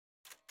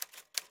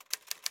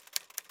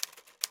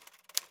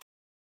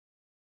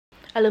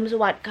อรุณส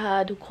วัสดิ์ค่ะ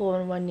ทุกคน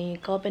วันนี้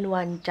ก็เป็น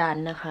วันจันท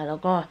ร์นะคะแล้ว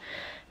ก็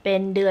เป็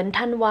นเดือน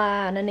ธันวา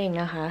นั่นเอง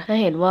นะคะถ้า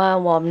เห็นว่า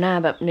วอร์มหน้า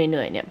แบบเห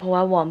นื่อยๆเนี่ยเพราะว่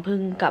าวอร์มเพิ่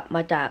งกลับม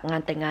าจากงา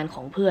นแต่งงานข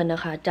องเพื่อนน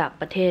ะคะจาก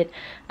ประเทศ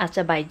อาเซ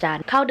อร์ไบจาน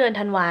เข้าเดือน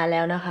ธันวาแล้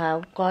วนะคะ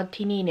ก็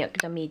ที่นี่เนี่ย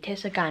จะมีเท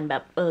ศกาลแบ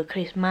บค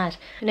ริสต์มาส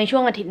ในช่ว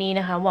งอาทิตย์นี้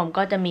นะคะวอร์ม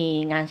ก็จะมี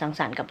งานสัง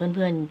สรรค์กับเ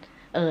พื่อน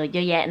ๆเย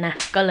อะแยะนะ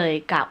ก็เลย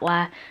กะว่า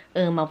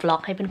มาบล็อ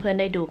กให้เพื่อนๆ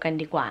ได้ดูกัน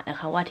ดีกว่านะ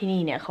คะว่าที่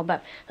นี่เนี่ยเขาแบ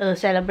บ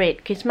เซเลบรต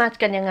คริสต์มาส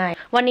กันยังไง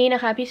วันนี้น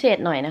ะคะพิเศษ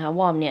หน่อยนะคะ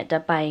วอร์มเนี่ยจะ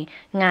ไป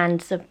งาน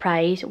เซอร์ไพร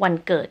ส์วัน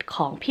เกิดข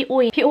องพี่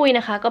อุ้ย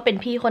นะคะก็เป็น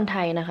พี่คนไท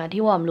ยนะคะ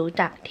ที่วอร์มรู้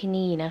จักที่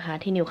นี่นะคะ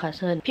ที่นิวคาสเ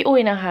ซิลพี่อุ้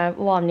ยนะคะ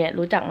วอร์มเนี่ย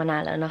รู้จักมานา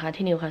นแล้วนะคะ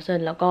ที่นิวคาสเซิ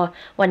ลแล้วก็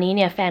วันนี้เ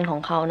นี่ยแฟนขอ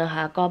งเขานะค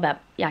ะก็แบบ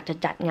อยากจะ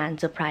จัดงาน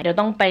เซอร์ไพรส์เดี๋ยว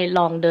ต้องไปล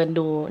องเดิน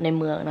ดูใน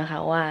เมืองนะคะ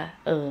ว่า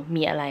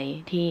มีอะไร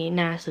ที่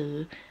น่าซื้อ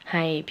ใ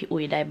ห้พี่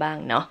อุ้ยได้บ้าง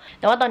เนาะ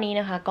แต่ว่าตอนนี้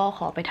นะคะก็ข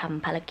อไปท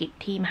ำภารกิจ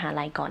ที่มหา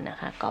ลัยก่อนนะ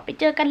คะก็ไป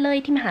เจอกันเลย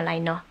ที่มหาลัย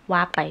เนาะว่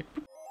าไป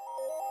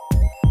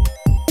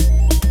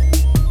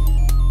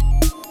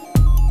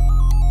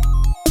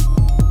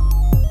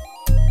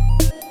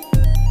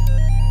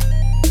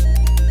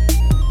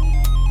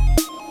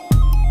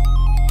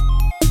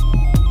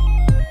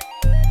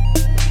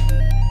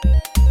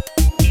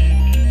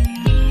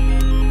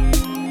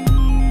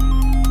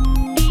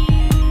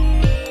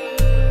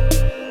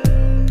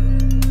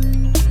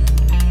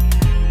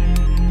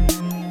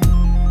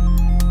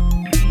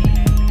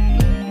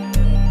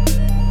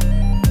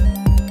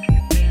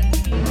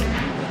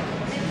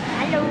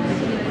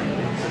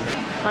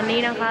ตอน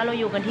นี้นะคะเรา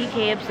อยู่กันที่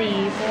KFC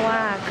เพราะว่า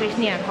คริส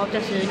เนี่ยเขาจะ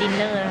ซื้อดิน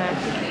เนอร์นะคะ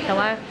แต่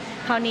ว่า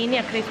คราวนี้เนี่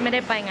ยคริสไม่ได้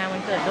ไปงานวั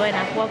นเกิดด้วยน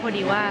ะเพราะว่าพอ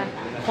ดีว่า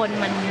คน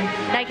มัน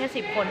ได้แค่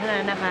10 คนเท่า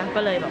นั้นนะคะก็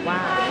เลยแบบว่า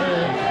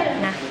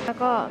นะแล้ว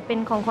ก็เป็น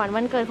ของขวัญ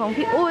วันเกิดของ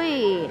พี่อุ้ย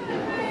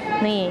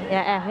นี่อย่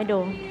าแอบให้ดู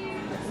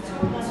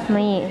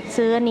นี่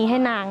ซื้ออันนี้ให้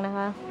นางนะค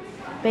ะ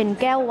เป็น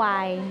แก้วไว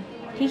น์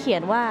ที่เขีย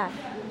นว่า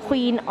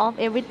Queen of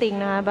Everything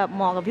นะคะแบบเห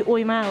มาะกับพี่อุ้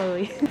ยมากเล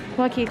ยเ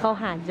มื่อกี้เขา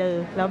หาเจอ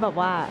แล้วแบบ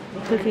ว่า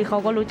คือเขา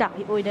ก็รู้จัก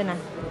พี่อุ้ยด้วยนะ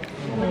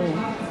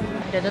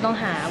เดี๋ยวจะต้อง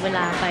หาเวล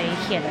าไป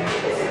เขียน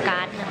ก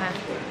าร์ดนะคะ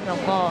แล้ว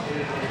ก็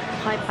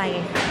ค่อยไป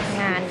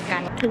งานกั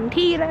นถึง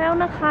ที่แล้ว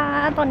นะคะ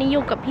ตอนนี้อ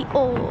ยู่กับพี่โ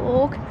อ๊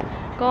ค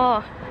ก็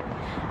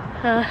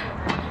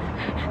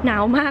หนา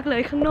วมากเล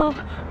ยข้างนอก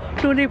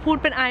ดูดิพูด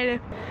เป็นไอเลย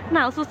หน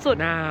าวสุด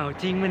ๆหนาว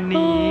จริงวันนี้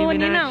ไม่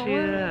น่าเ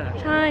ชื่อ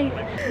ใช่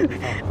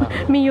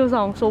มีอยู่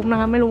2ซุ้มนะ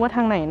คะไม่รู้ว่าท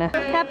างไหนนะ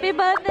Happy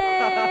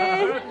Birthday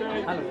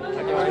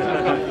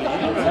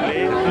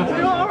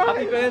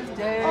Happy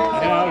birthday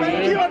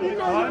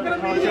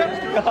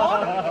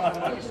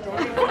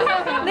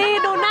นี่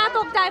ดูหน้าต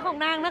กใจของ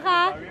นางนะค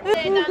ะ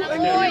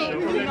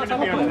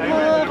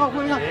ขอบ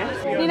คุณค่ะ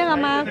นี่นะคะ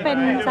มาเป็น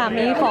สา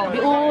มีของ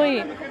พี่อุ้ย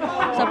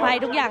เซอร์ไพร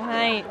ส์ทุกอย่างใ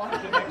ห้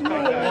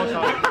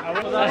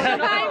เซอร์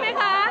ไพรส์ไหม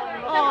คะ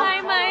เซอร์ไพร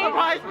ส์ไหมเซอร์ไ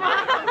พรส์มา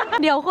ก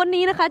เดี๋ยวคน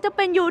นี้นะคะจะเ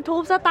ป็น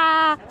YouTube สตา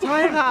ร์ใช่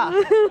ค่ะ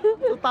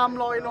ตาม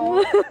รอยน้อง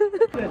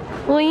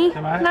อุ้ย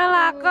น่า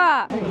รักอ่ะ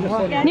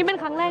นี่เป็น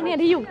ครั้งแรกเนี่ย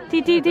ที่อยู่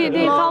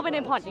ที่เข้าไปใน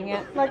พอร์ตอย่างเงี้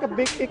ยไล่กับ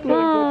บิ๊กอีกเล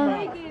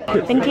ย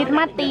เป็นคริสต์ม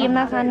าสธีม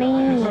นะคะ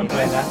นี่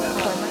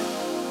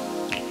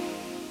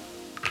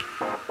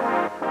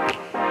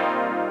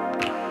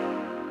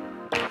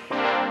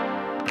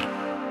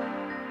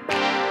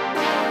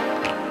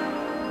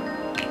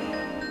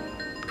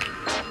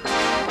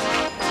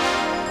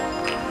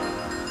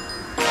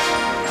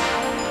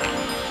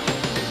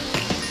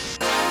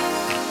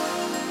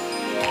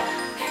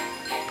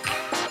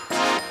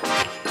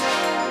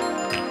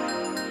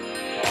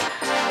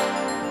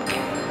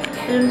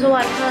ส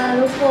วัสดีค่ะ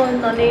ทุกคน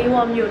ตอนนี้ว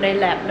อร์มอยู่ใน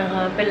lab นะค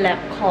ะเป็น lab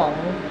ของ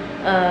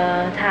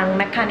ทาง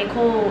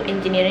Mechanical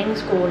Engineering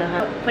School นะค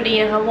ะพอดี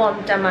นะคะวอร์ม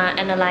จะมา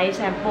analyze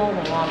sample ข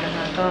องวอร์มนะค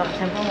ะก็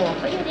sample ของวอร์ม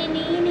ก็อยู่ใน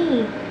นี้นี่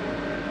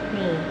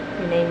อ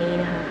ยู่ในนี้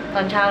นะคะต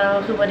อนเช้าแล้ว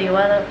คือพอดี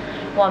ว่า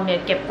วอร์มเนี่ย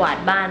เก็บกวาด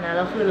บ้านนะแ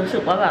ล้วคือรู้สึ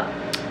กว่าแบบ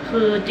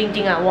คือจ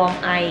ริงๆอ่ะวอร์ม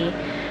ไอ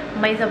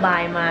ไม่สบา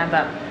ยมาแบ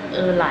บ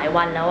หลาย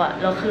วันแล้วอ่ะ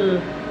แล้วคือ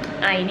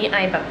ไอนี่ไอ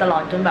แบบตลอ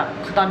ดจนแบบ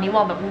ตอนนี้ว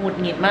อร์มแบบหงุด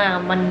หงิดมาก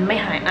มันไม่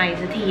หายไอ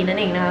สักทีนั่น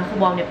เองนะคะคือ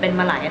วอร์มเนี่ยเป็น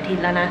มาหลายอาทิต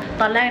ย์แล้วนะ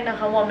ตอนแรกนะ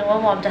คะวอร์มนึกว่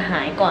าวอร์มจะห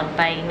ายก่อนไ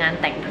ปงาน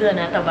แต่งเพื่อน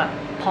นะแต่แบบ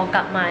พอก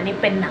ลับมานี่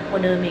เป็นหนักกว่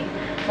าเดิมอีก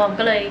วอร์ม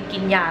ก็เลยกิ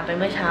นยาไป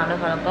เมื่อเช้านะ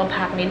คะแล้วก็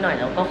พักนิดหน่อย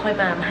แล้วก็ค่อย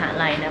มามหา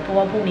ลัยนะเพราะ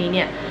ว่าพรุ่งนี้เ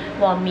นี่ย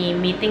วอร์มมี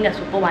มีติ้งกับ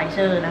ซูเปอร์วิเซ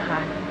อร์นะคะ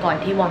ก่อน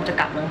ที่วอร์มจะ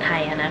กลับเมืองไท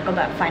ยนะก็แ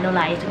บบ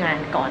finalize งาน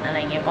ก่อนอะไร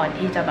เงี้ยก่อน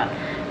ที่จะแบบ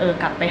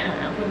กลับไปหา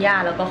คุณย่า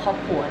แล้วก็ครอบ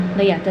ครัวเล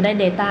ยอยากจะได้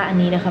data อัน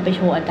นี้นะคะไปโ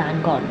ชว์อาจาร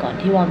ย์ก่อน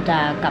ที่วอร์มจะ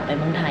กลับไป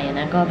เมืองไทย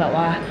นะก็แบบ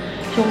ว่า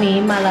ช่วงนี้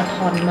มาราธ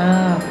อนม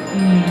าก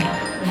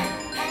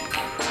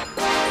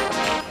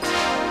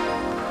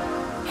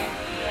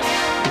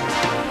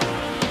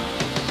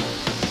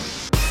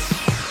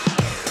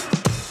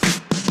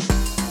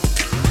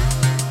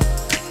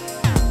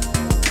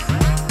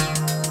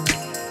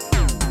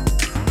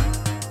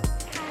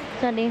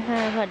สวัสดีค่ะ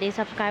สวัสดี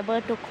subscriber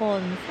ทุกค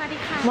นสวัสดี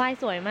ค่ะว่าย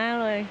สวยมาก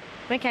เลย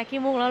ไม่แค่ขี้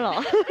มุกแล้วหรอ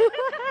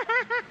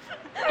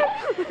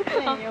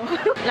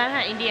ร้านอาห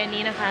ารอินเดีย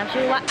นี้นะคะ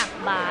ชื่อว่าอัก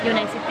บาร์อยู่ใ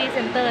นซิตี้เ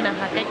ซ็นเตอร์นะค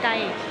ะใกล้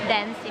ๆแด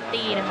นซ์ซิ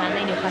ตี้นะคะใน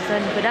นิวคาสเซิ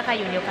ลคือถ้าใคร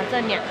อยู่นิวคาสเซิ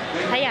ลเนี่ย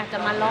ถ้าอยากจะ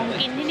มาลอง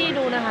กินที่นี่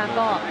ดูนะคะ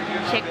ก็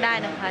เช็คได้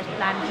นะคะ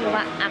ร้านชื่อ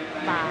ว่าอัก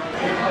บาร์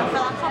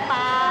ล็อกเข้าไป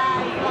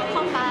ล็อกเข้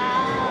าไป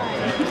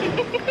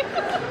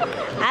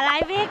อะไร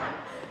บิ๊ก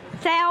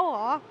แซวเหร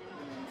อ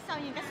แซว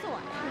ยิงก็สว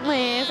ยแหม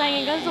แซวยิ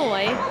งก็สว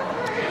ย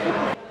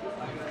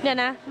เดี๋ยว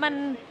นะมั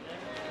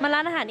นร้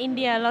านอาหารอินเ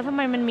ดียแล้วทำไ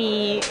มมันมี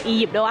อี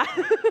ยิปต์ด้วยวะ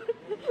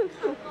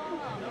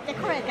จะ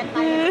เครดกันไป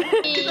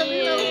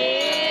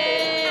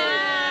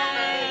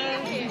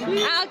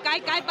อ้าวไ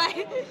กลไป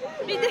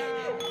นี่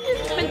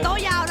เป็นโต๊ะ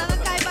ยาวแล้วก็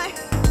ไกลไป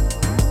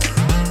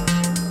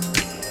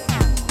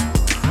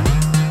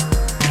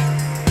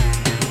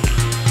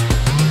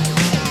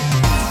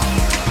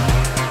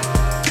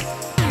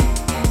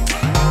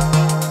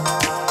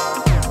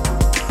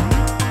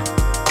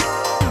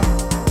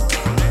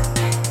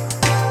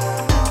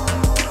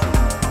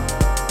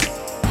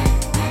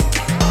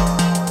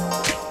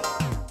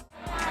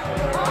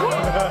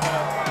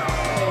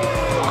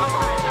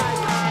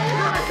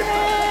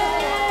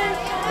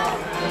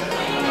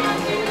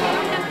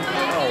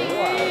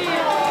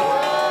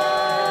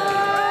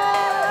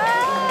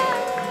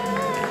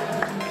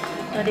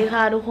สวัสดี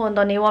ค่ะทุกคนต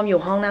อนนี้วอมอ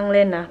ยู่ห้องนั่งเ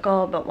ล่นนะก็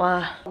แบบว่า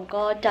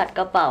ก็จัดก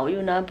ระเป๋าอ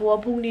ยู่นะเพราะว่า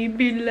พรุ่งนี้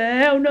บินแล้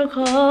วนะค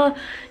ะ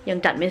ยัง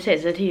จัดไม่เสร็จ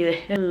สักทีเลย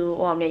คือ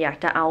วอมเนี่ยอยาก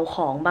จะเอาข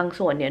องบาง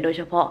ส่วนเนี่ยโดยเ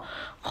ฉพาะ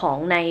ของ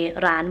ใน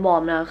ร้านวอ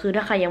มนะคือถ้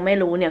าใครยังไม่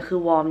รู้เนี่ยคือ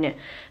วอมเนี่ย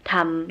ท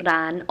ำร้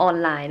านออน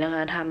ไลน์นะค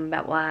ะทำแบ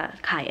บว่า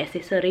ขายอ c เซ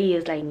สซอรี่อ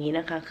ะไรอย่างนี้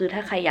นะคะคือถ้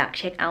าใครอยาก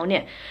เช็คเอาท์เนี่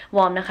ยว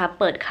อมนะคะ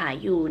เปิดขาย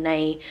อยู่ใน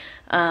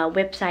เ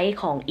ว็บไซต์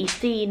ของ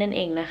Easy นั่นเ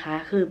องนะคะ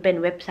คือเป็น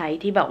เว็บไซ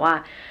ต์ที่แบบว่า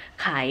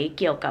ขาย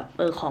เกี่ยวกับ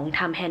ของท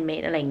ำแฮนด์เม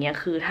ดอะไรเงี้ย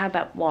คือถ้าแบ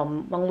บวอม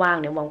ว่างๆ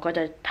เนี่ยวอมก็จ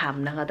ะท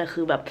ำนะคะแต่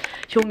คือแบบ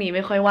ช่วงนี้ไ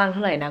ม่ค่อยว่างเท่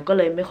าไหร่นะก็เ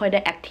ลยไม่ค่อยได้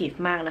แอคทีฟ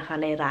มากนะคะ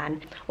ในร้าน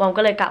วอม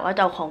ก็เลยกะว่าจ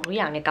ะเอาของทุกอ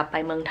ย่างเนี่ยกลับไป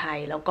เมืองไทย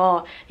แล้วก็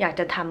อยาก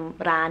จะท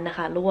ำร้านนะค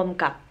ะร่วม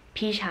กับ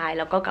พี่ชาย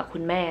แล้วก็กับคุ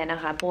ณแม่นะ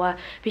คะเพราะว่า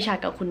พี่ชาย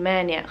กับคุณแม่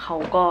เนี่ยเขา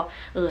ก็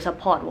ซัพ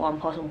พอร์ตวอร์ม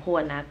พอสมคว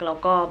รนะแล้ว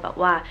ก็แบบ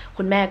ว่า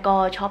คุณแม่ก็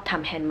ชอบท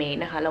ำแฮนด์เมด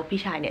นะคะแล้ว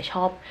พี่ชายเนี่ยช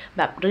อบแ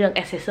บบเรื่องอ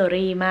c เซสซอ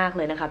รี่มากเ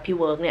ลยนะคะพี่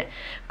เวิร์กเนี่ย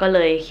ก็เล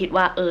ยคิด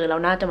ว่าเรา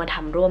น่าจะมาท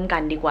ำร่วมกั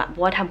นดีกว่าเพรา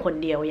ะว่าทำคน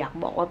เดียวอยาก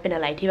บอกว่าเป็นอ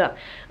ะไรที่แบบ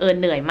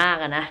เหนื่อยมาก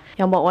อะนะ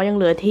ยังบอกว่ายังเ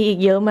หลือที่อีก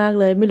เยอะมาก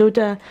เลยไม่รู้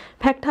จะ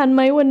แพ็คทันไห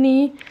มวัน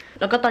นี้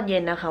แล้วก็ตอนเย็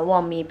นนะคะวอ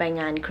ร์มมีไป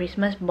งานคริสต์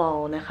มาสบอล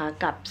นะคะ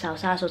กับ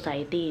Salsa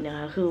Society นะค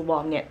ะคือวอ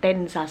ร์มเนี่ยเต้น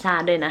ซาซ่า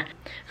ด้วยนะ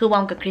คือวอ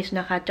ร์มกับคริส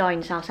นะคะ join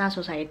Salsa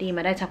Society ม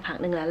าได้สักพัก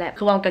หนึ่งแล้วแหละ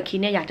คือวอร์มกับคริส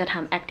เนี่ยอยากจะท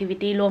ำ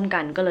activity ร่วมกั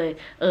นก็เลย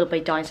ไป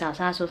join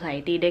Salsa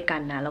Society ด้วยกั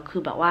นนะแล้วคื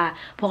อแบบว่า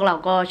พวกเรา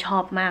ก็ชอ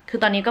บมากคือ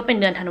ตอนนี้ก็เป็น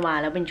เดือนธันวา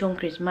แล้วเป็นช่วง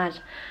คริสต์มาส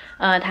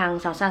ทาง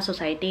Salsa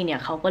Society เนี่ย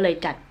เขาก็เลย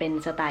จัดเป็น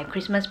สไตล์ค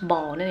ริสต์มาสบอ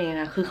ลนั่นเอง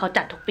นะคือเขา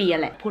จัดทุกปี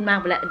แหละพูดมาก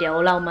ไปแล้วเดี๋ยว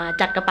เรามา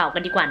จัดกระเป๋ากั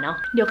นดีกว่าเนาะ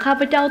เดี๋ยวข้า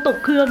พเจ้าตก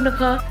เครื่องนะ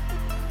คะ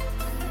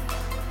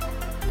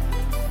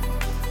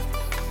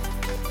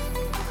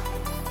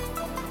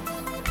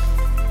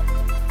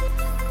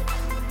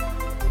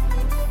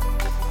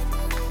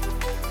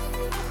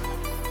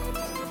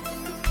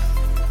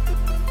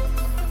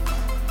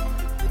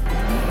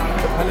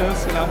Hello,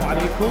 assalamu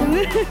alaikum.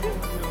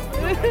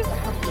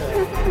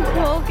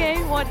 Okay,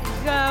 what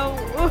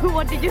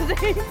did you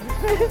say?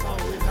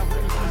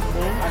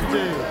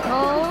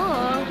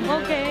 Oh,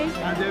 okay.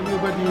 And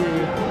everybody,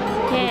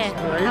 Yeah,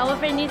 our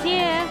friend is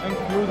here,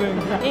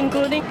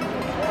 including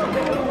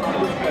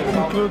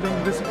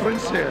including this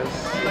princess.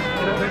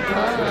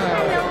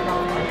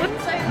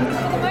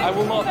 I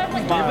will not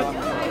smile.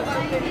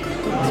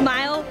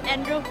 Smile,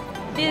 Andrew.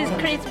 This is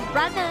Chris'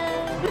 brother.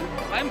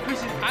 I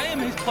am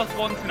his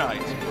 +1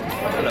 tonight.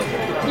 Hello.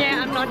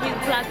 Yeah, I'm not his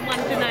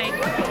 +1 tonight.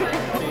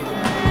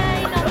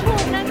 น้องภู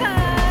มินะคะ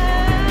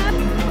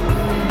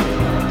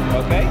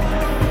Okay.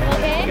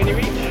 Okay. Can you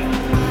reach?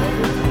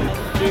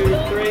 1, 2,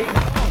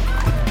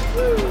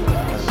 3.